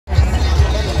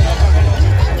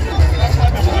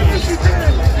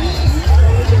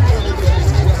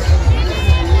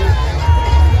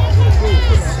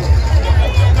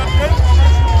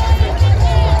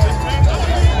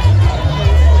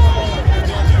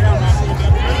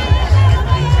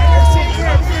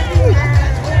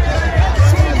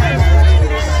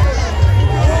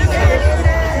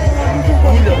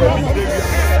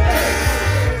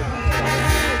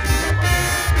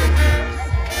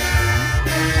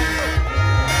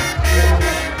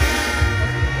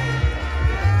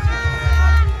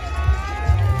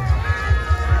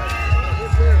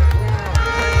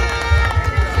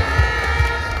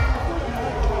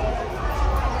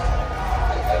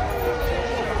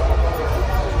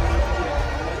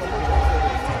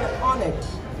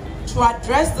to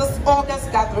address this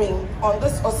August gathering on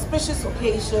this auspicious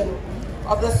occasion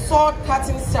of the sword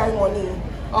cutting ceremony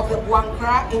of the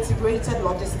Boankra Integrated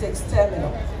Logistics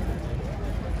Terminal.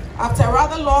 After a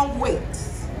rather long wait,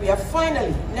 we have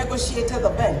finally negotiated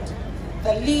the bend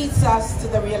that leads us to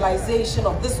the realization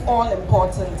of this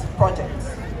all-important project.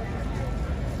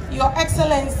 Your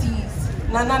Excellencies,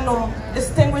 Nananom,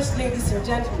 distinguished ladies and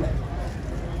gentlemen,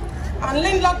 an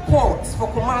inland port for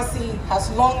Kumasi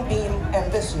has long been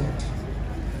envisioned.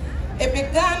 It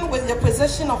began with the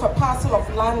acquisition of a parcel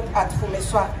of land at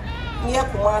Fumeswa near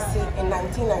Kumasi in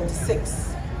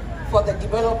 1996 for the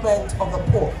development of the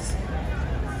port.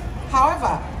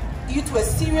 However, due to a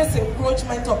serious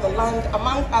encroachment of the land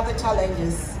among other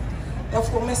challenges, the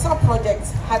Fumeswa project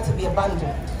had to be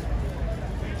abandoned.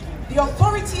 The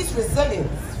authority's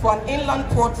resilience for an inland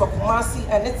port for Kumasi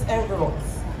and its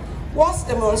environs was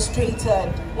demonstrated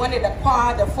when it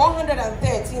acquired a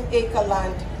 413-acre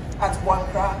land at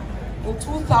Boankra in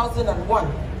 2001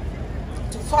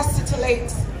 to facilitate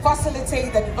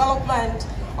the development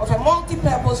of a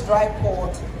multi-purpose dry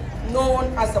port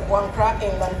known as the Boankra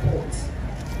Inland Port.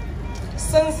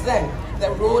 Since then,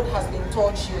 the road has been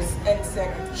tortuous and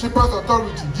second. Shippers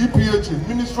Authority, GPHA,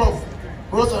 Ministry of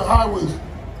Roads and Highways,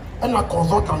 and a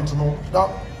consultant, that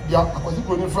they are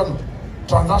acquisition friend.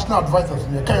 Transactional advisors,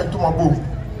 we can't do my boom.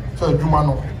 So, do my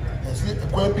no. And see, a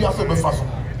quite be a fason.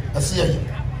 And see,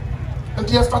 and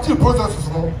he has started processes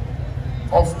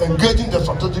of engaging the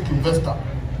strategic investor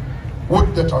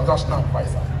with the transactional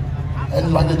advisor.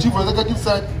 And like the chief executive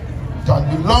said, it has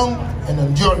been long and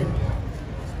enduring.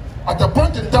 At the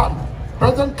point in time, the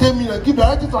president came in and gave the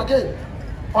directive again.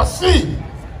 Or see,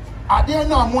 I dare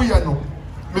now moyano,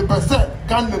 me per se,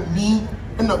 Ghana me,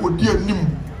 and the Odia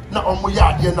Nim. Na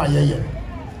omoya ade na yeye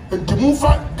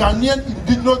entimufa Ghanaian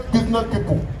indigenous business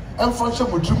people and function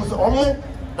mutrim se omo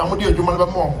na mo de adwuma ba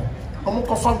mo omo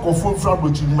ko fan ko fon fra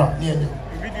brochimra na yenye.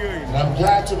 I'm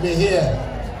glad to be here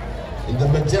in the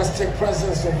majestic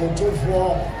presence of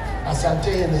Otofo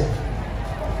Asantehene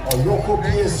Oyoko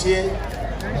PSA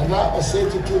Nana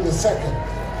Akufo-Addo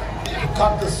II to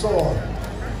cut the sword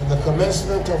for the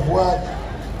commencement of work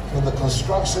for the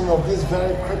construction of this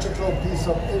very critical piece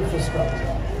of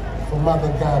infrastructure for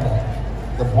Mother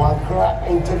Ghana, the Boankra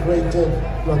Integrated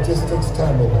Logistics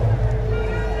Terminal.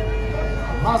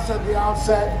 I must at the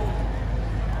outset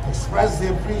express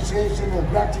the appreciation and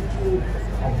gratitude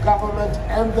of government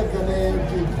and the Ghanaian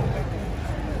people,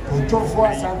 Otofo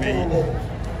Asantehene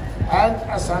and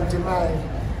Asantemai,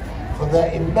 for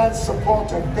their immense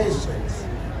support and patience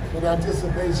in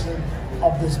anticipation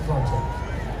of this project.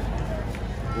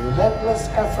 The relentless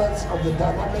efforts of the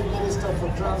dynamic Minister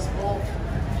for Transport,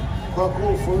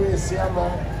 Boankra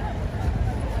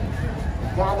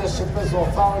the Ghana Shippers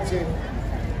Authority,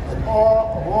 and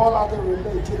all other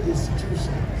related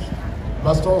institutions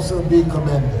must also be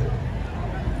commended.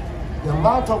 The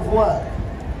amount of work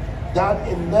done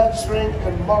in nurturing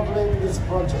and modeling this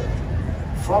project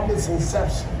from its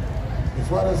inception is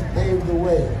what has paved the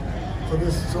way for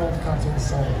this sword cutting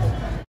ceremony.